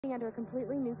under a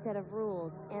completely new set of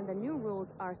rules, and the new rules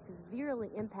are severely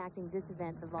impacting this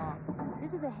event, the vault. This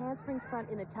is a handspring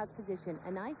front in a tuck position,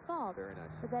 a nice vault, Very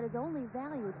nice. but that is only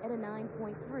valued at a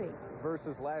 9.3.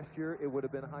 Versus last year, it would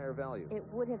have been higher value. It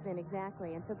would have been,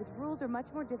 exactly, and so the rules are much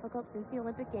more difficult since the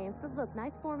Olympic Games. But look,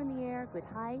 nice form in the air, good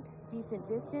height, decent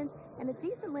distance, and a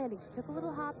decent landing. She took a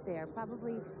little hop there,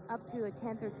 probably up to a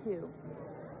tenth or two.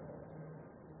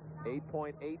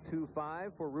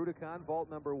 8.825 for Raducan, vault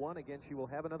number 1. Again, she will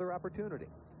have another opportunity.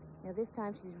 Now this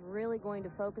time she's really going to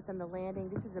focus on the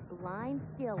landing. This is a blind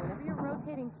skill. Whenever you're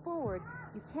rotating forward,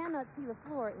 you cannot see the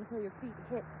floor until your feet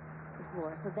hit the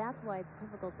floor. So that's why it's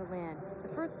difficult to land.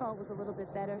 The first vault was a little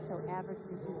bit better. She'll average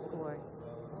the 2 scores.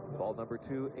 Vault number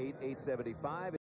 2, 8.875.